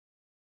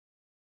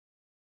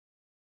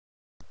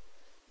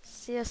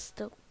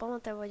Sziasztok,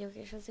 Pamata vagyok,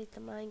 és ez itt a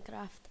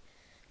Minecraft.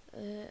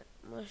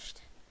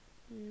 Most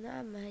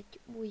nem egy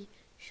új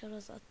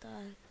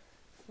sorozattal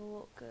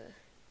fogok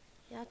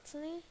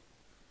játszani,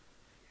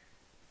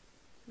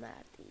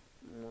 mert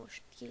így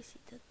most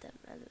készítettem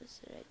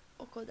először egy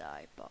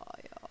Akadály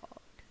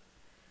pályát.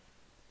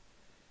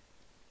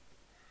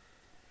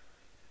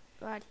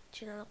 Várj,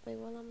 csinálok még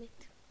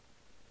valamit.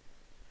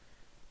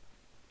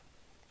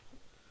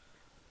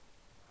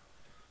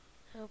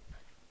 Hopp.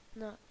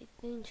 Na,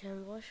 itt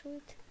nincsen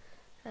vasút,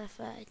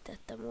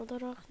 elfelejtettem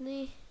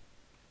odarakni.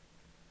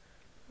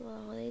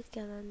 Valahol itt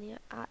kell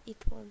lennie.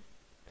 Itt van.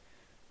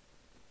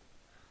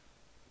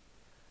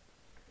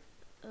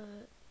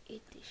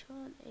 Itt is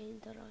van, egy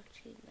darab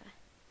csille.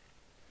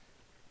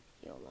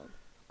 Jó van.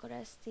 Akkor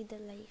ezt ide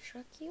le is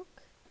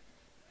rakjuk.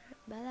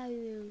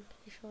 Beleülünk,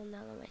 és van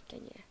nálam egy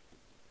kenyér.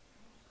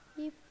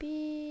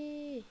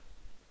 Jippi!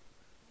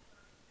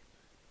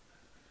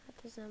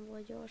 Hát ez nem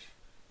volt gyors.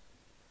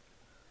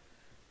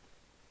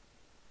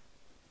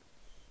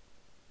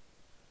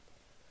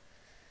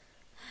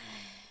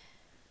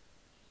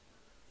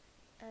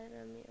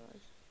 Erre mi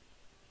van?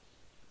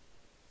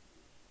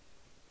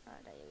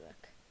 Erre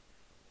jövök.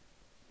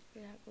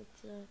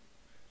 Rákutca.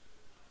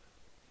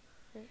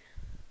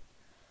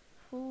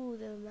 Hú,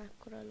 de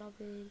mekkora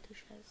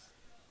labirintus ez.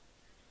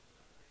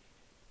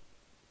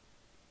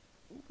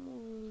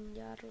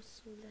 Mindjárt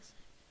rosszul leszek.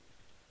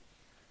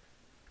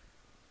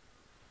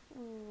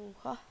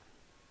 Ha.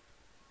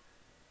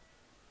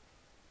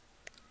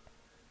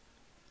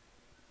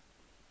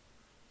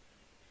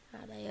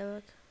 Erre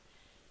jövök.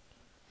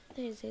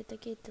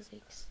 Nézzétek, itt az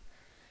X.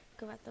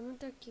 Követem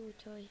ütök ki,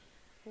 úgyhogy...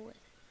 Hú,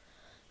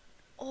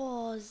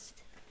 az!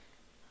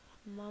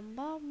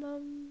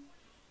 Mam.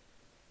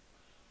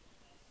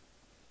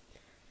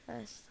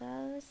 Ezt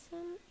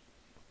elveszem.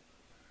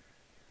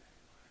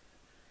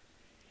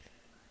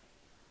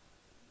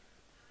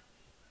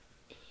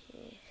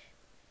 És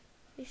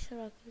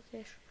visszarakjuk,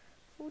 és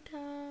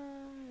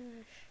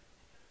futás!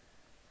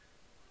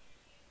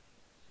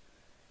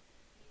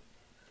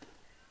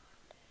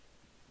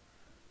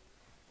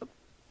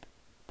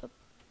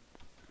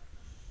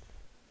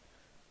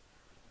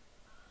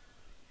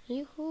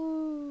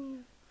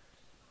 Juhú!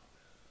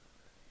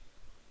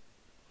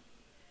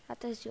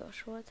 Hát ez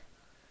gyors volt.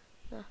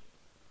 Na,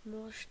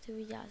 most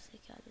vigyázni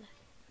kellek.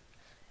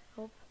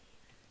 Hopp.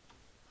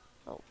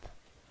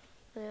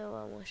 Na jó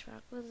van, most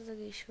már gazdag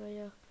is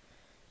vagyok.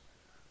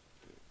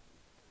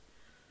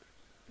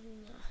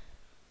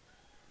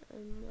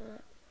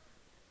 Na,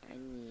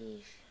 ennyi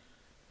is.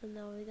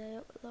 Na, a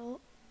videó.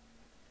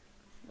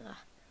 Na,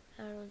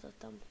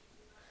 elrontottam.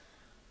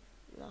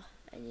 Na,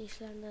 ennyi is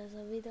lenne ez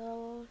a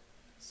videó.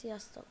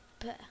 Sziasztok!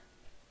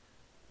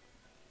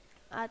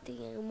 Hát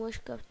igen,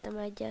 most köptem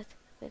egyet,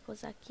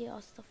 méghozzá ki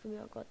azt a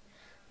fűanyagot.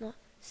 Na,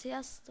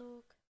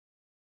 sziasztok!